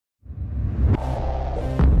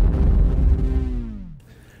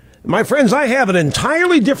My friends, I have an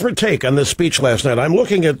entirely different take on this speech last night. I'm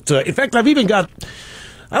looking at, in fact, I've even got,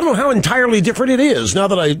 I don't know how entirely different it is. Now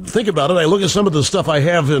that I think about it, I look at some of the stuff I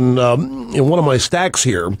have in one of my stacks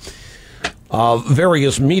here,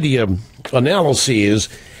 various media analyses.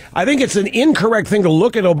 I think it's an incorrect thing to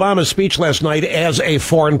look at Obama's speech last night as a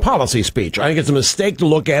foreign policy speech. I think it's a mistake to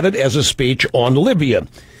look at it as a speech on Libya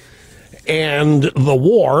and the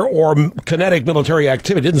war or kinetic military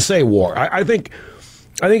activity. It didn't say war. I think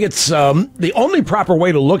it's the only proper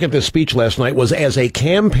way to look at this speech last night was as a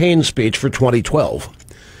campaign speech for 2012.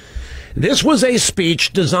 This was a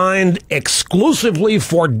speech designed exclusively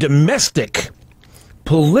for domestic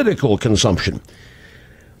political consumption.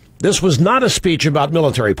 This was not a speech about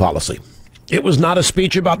military policy. It was not a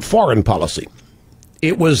speech about foreign policy.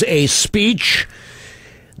 It was a speech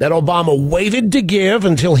that Obama waited to give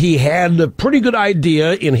until he had a pretty good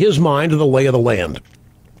idea in his mind of the lay of the land.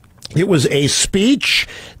 It was a speech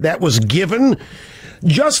that was given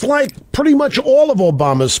just like pretty much all of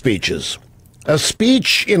Obama's speeches. A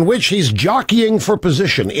speech in which he's jockeying for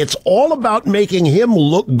position. It's all about making him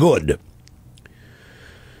look good.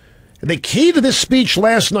 The key to this speech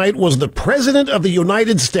last night was the President of the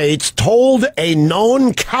United States told a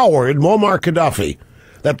known coward, Muammar Gaddafi,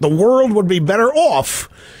 that the world would be better off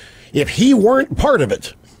if he weren't part of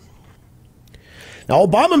it. Now,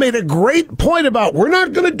 Obama made a great point about, we're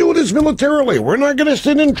not going to do this militarily. We're not going to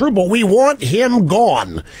send in troops, but we want him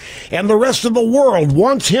gone. And the rest of the world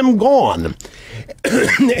wants him gone.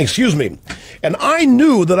 Excuse me. And I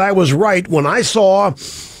knew that I was right when I saw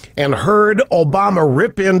and heard Obama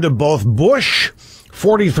rip into both Bush,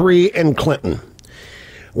 43, and Clinton.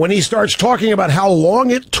 When he starts talking about how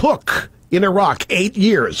long it took in Iraq, 8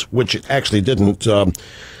 years, which it actually didn't.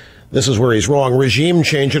 This is where he's wrong. Regime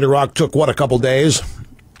change in Iraq took, what, a couple days?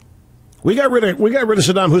 We got rid of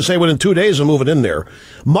Saddam Hussein within 2 days of moving in there.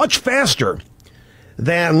 Much faster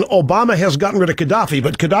than Obama has gotten rid of Gaddafi.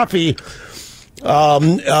 But Gaddafi,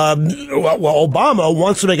 Obama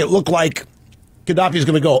wants to make it look like Gaddafi's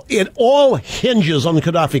going to go. It all hinges on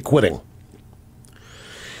Gaddafi quitting.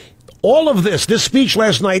 All of this speech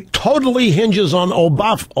last night totally hinges on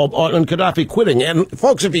Gaddafi quitting. And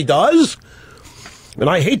folks, if he does, and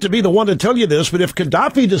I hate to be the one to tell you this, but if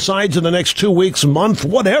Gaddafi decides in the next 2 weeks, month,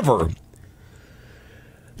 whatever,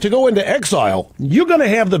 to go into exile, you're going to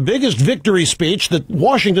have the biggest victory speech that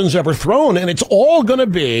Washington's ever thrown, and it's all going to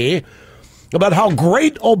be about how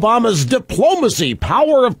great Obama's diplomacy,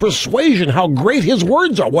 power of persuasion, how great his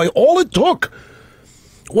words are. Why, all it took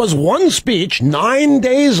was one speech, 9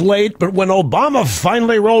 days late, but when Obama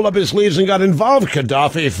finally rolled up his sleeves and got involved,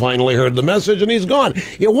 Gaddafi finally heard the message and he's gone.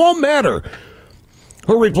 It won't matter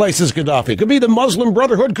who replaces Gaddafi. Could be the Muslim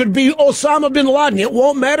Brotherhood, could be Osama bin Laden. It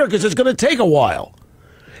won't matter because it's going to take a while.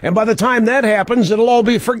 And by the time that happens, it'll all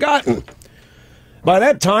be forgotten. By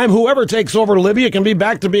that time, whoever takes over Libya can be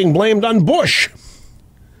back to being blamed on Bush.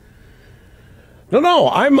 No,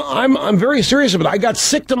 I'm very serious about it. I got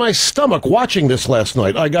sick to my stomach watching this last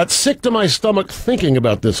night. I got sick to my stomach thinking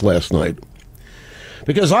about this last night.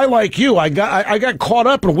 Because I, like you, I got caught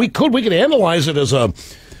up, and we could analyze it as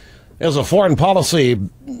a foreign policy,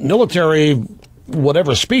 military,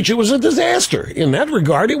 whatever speech. It was a disaster. In that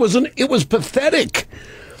regard, it was pathetic.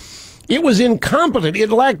 It was incompetent. It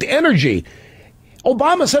lacked energy.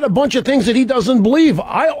 Obama said a bunch of things that he doesn't believe.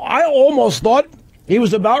 I almost thought he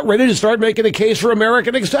was about ready to start making a case for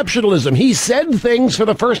American exceptionalism. He said things for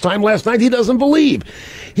the first time last night he doesn't believe.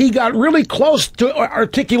 He got really close to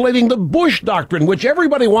articulating the Bush doctrine, which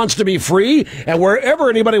everybody wants to be free, and wherever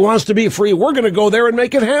anybody wants to be free, we're going to go there and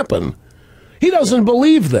make it happen. He doesn't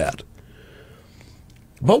believe that.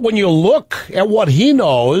 But when you look at what he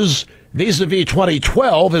knows vis-a-vis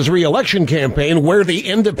 2012, his re-election campaign, where the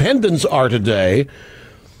independents are today,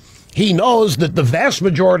 he knows that the vast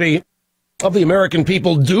majority of the American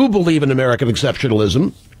people do believe in American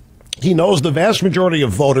exceptionalism. He knows the vast majority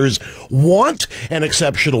of voters want an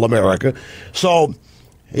exceptional America. So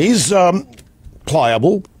he's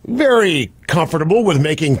pliable, very comfortable with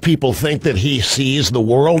making people think that he sees the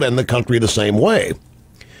world and the country the same way.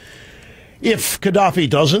 If Gaddafi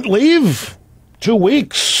doesn't leave, 2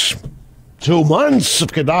 weeks, 2 months, if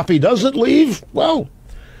Gaddafi doesn't leave, well,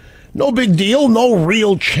 no big deal, no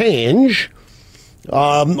real change.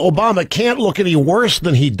 Obama can't look any worse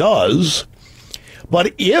than he does.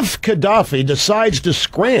 But if Gaddafi decides to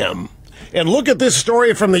scram, and look at this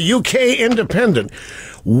story from the UK Independent,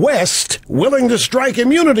 West willing to strike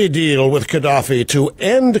immunity deal with Gaddafi to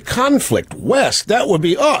end conflict. West, that would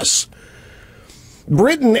be us.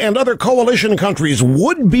 Britain and other coalition countries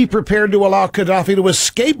would be prepared to allow Gaddafi to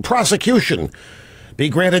escape prosecution, be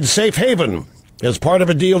granted safe haven, as part of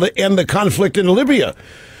a deal to end the conflict in Libya.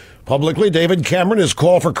 Publicly, David Cameron has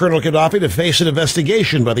called for Colonel Gaddafi to face an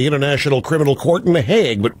investigation by the International Criminal Court in The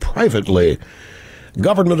Hague, but privately,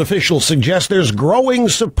 government officials suggest there's growing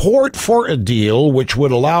support for a deal which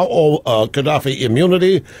would allow Gaddafi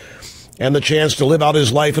immunity and the chance to live out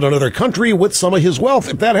his life in another country with some of his wealth.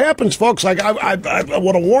 If that happens, folks, I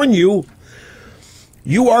want to warn you,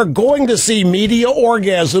 you are going to see media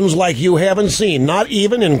orgasms like you haven't seen, not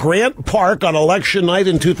even in Grant Park on election night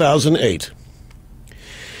in 2008.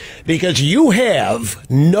 Because you have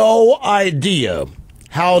no idea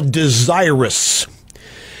how desirous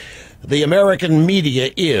the American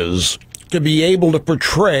media is to be able to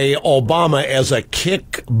portray Obama as a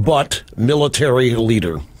kick-butt military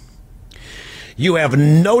leader. You have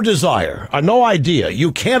no desire, no idea.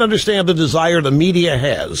 You can't understand the desire the media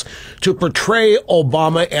has to portray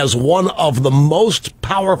Obama as one of the most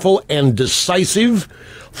powerful and decisive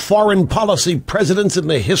foreign policy presidents in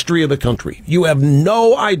the history of the country. You have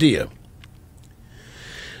no idea.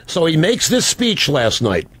 So he makes this speech last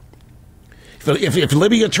night. If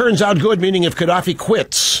Libya turns out good, meaning if Gaddafi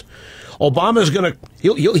quits, Obama's going to,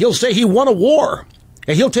 he'll say he won a war,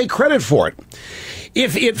 and he'll take credit for it.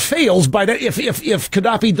 If it fails, if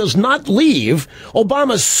Gaddafi does not leave,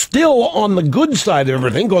 Obama's still on the good side of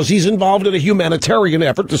everything because he's involved in a humanitarian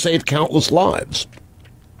effort to save countless lives.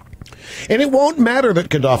 And it won't matter that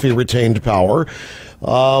Gaddafi retained power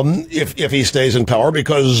if he stays in power,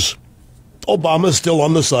 because Obama's still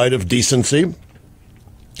on the side of decency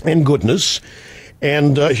and goodness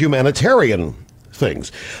and humanitarian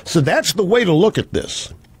things. So that's the way to look at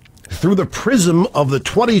this, through the prism of the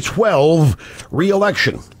 2012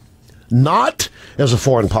 re-election, not as a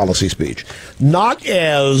foreign policy speech, not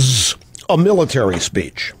as a military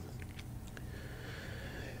speech.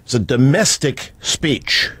 It's a domestic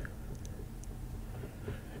speech.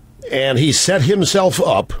 And he set himself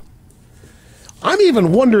up. I'm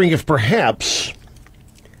even wondering if perhaps,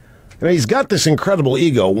 he's got this incredible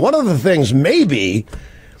ego. One of the things maybe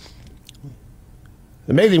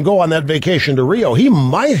that made him go on that vacation to Rio, he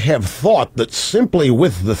might have thought that simply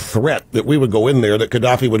with the threat that we would go in there, that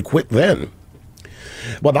Gaddafi would quit then.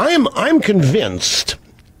 But I'm convinced,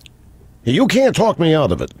 you can't talk me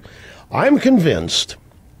out of it, I'm convinced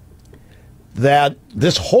that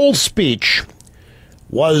this whole speech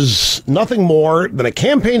was nothing more than a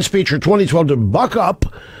campaign speech for 2012 to buck up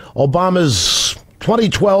Obama's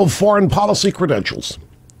 2012 foreign policy credentials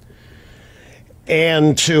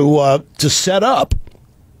and to set up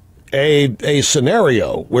a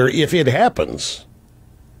scenario where, if it happens,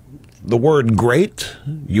 the word great,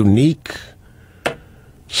 unique,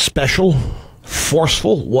 special,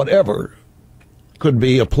 forceful, whatever, could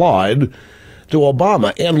be applied to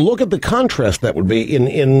Obama. And look at the contrast that would be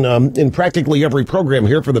in practically every program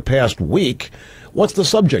here for the past week. What's the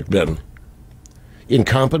subject been?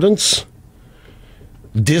 Incompetence,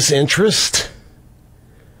 disinterest,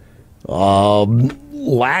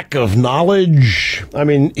 lack of knowledge. I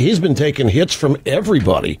mean, he's been taking hits from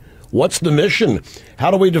everybody. What's the mission?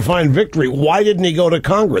 How do we define victory? Why didn't he go to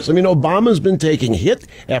Congress? I mean, Obama's been taking hit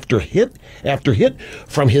after hit after hit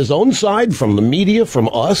from his own side, from the media, from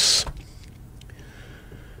us.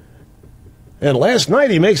 And last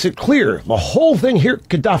night he makes it clear, the whole thing here,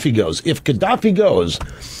 Gaddafi goes. If Gaddafi goes,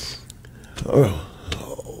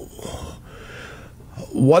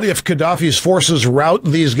 what if Gaddafi's forces rout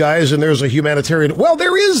these guys and there's a humanitarian? Well,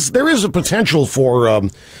 there is a potential for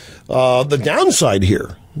the downside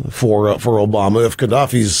here for Obama if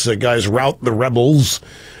Gaddafi's guys rout the rebels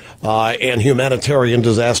and humanitarian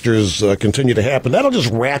disasters continue to happen. That'll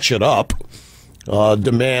just ratchet up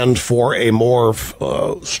demand for a more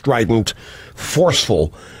strident,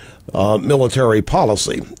 forceful military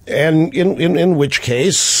policy. And in which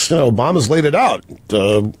case, Obama's laid it out.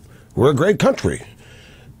 We're a great country.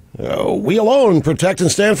 We alone protect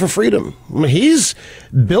and stand for freedom. I mean, he's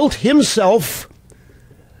built himself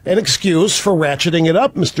an excuse for ratcheting it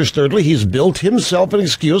up, Mr. Sturdley. He's built himself an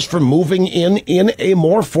excuse for moving in a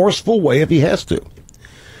more forceful way if he has to.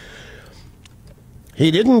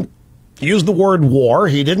 He didn't use the word war.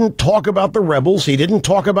 He didn't talk about the rebels. He didn't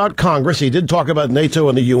talk about Congress. He did talk about NATO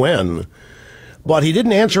and the UN. But he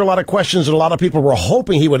didn't answer a lot of questions that a lot of people were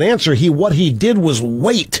hoping he would answer. What he did was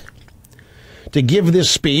wait to give this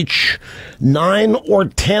speech 9 or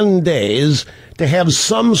 10 days to have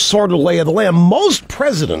some sort of lay of the land. Most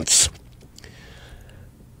presidents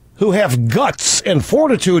who have guts and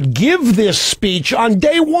fortitude give this speech on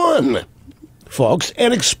day one, folks,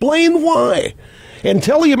 and explain why. And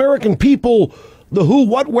tell the American people the who,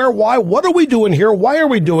 what, where, why, what are we doing here, why are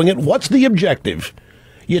we doing it, what's the objective?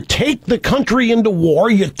 You take the country into war.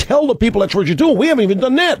 You tell the people that's what you're doing. We haven't even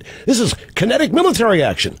done that. This is kinetic military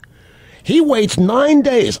action. He waits 9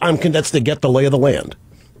 days, I'm convinced, to get the lay of the land,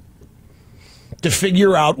 to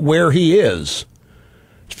figure out where he is,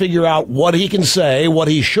 to figure out what he can say, what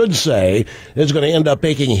he should say, is going to end up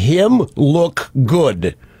making him look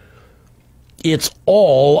good. It's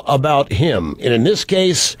all about him. And in this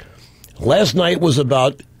case, last night was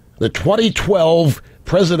about the 2012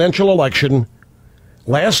 presidential election.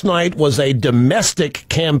 Last night was a domestic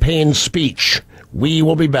campaign speech. We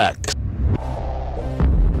will be back.